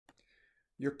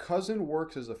Your cousin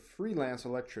works as a freelance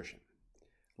electrician.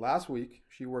 Last week,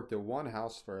 she worked at one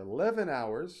house for 11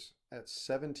 hours at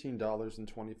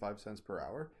 $17.25 per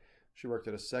hour. She worked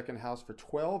at a second house for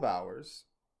 12 hours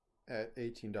at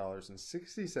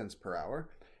 $18.60 per hour.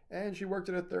 And she worked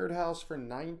at a third house for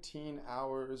 19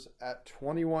 hours at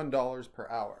 $21 per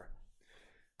hour.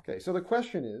 Okay, so the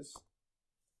question is,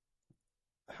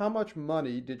 how much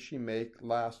money did she make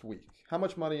last week? How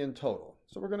much money in total?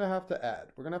 So we're going to have to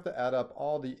add. We're going to have to add up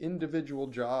all the individual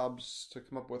jobs to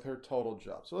come up with her total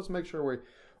job. So let's make sure we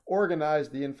organize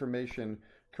the information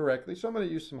correctly. So I'm going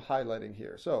to use some highlighting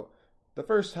here. So the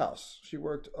first house, she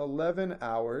worked 11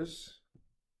 hours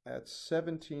at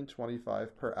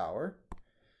 $17.25 per hour.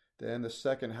 Then the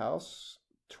second house,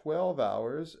 12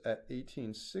 hours at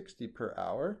 $18.60 per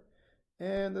hour.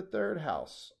 And the third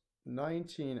house,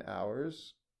 19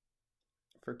 hours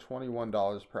for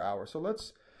 $21 per hour. So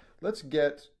let's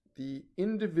get the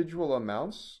individual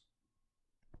amounts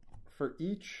for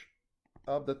each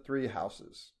of the three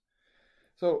houses.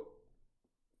 So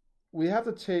we have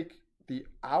to take the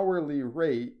hourly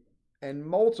rate and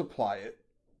multiply it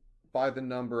by the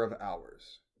number of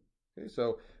hours. Okay,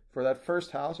 so for that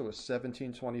first house, it was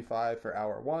 $17.25 for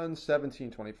hour one,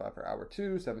 $17.25 for hour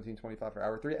two, $17.25 for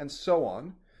hour three, and so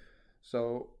on.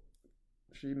 So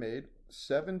she made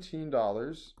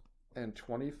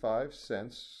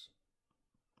 $17.25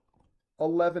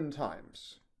 11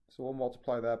 times. So we'll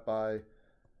multiply that by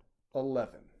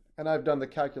 11. And I've done the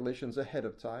calculations ahead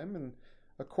of time, and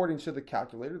according to the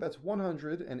calculator, that's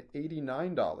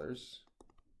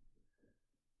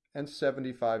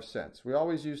 $189.75. We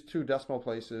always use two decimal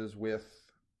places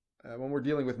with when we're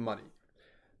dealing with money.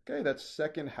 Okay, that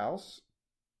second house,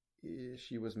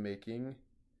 she was making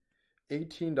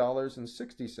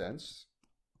 $18.60,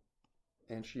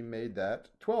 and she made that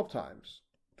 12 times,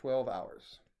 12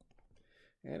 hours.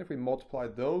 And if we multiply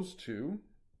those two,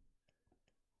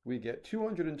 we get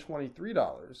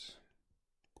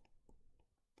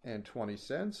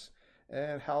 $223.20.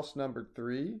 And house number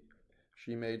 3,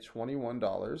 she made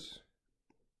 $21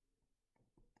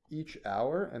 each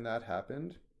hour, and that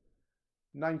happened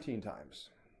 19 times.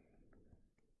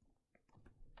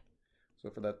 So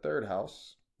for that third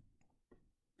house,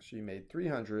 she made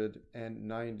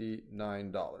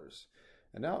 $399.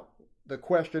 And now the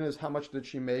question is, how much did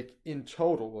she make in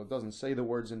total? Well, it doesn't say the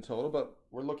words in total, but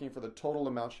we're looking for the total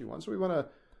amount she won. So we want to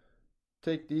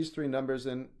take these three numbers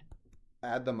and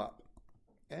add them up.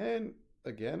 And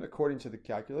again, according to the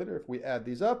calculator, if we add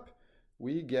these up,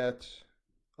 we get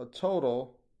a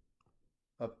total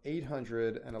of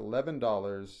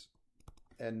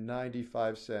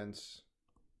 $811.95,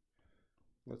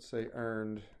 let's say,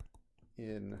 earned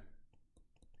in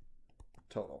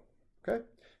total. Okay,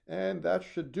 and that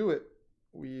should do it.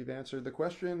 We've answered the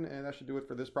question, and that should do it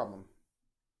for this problem.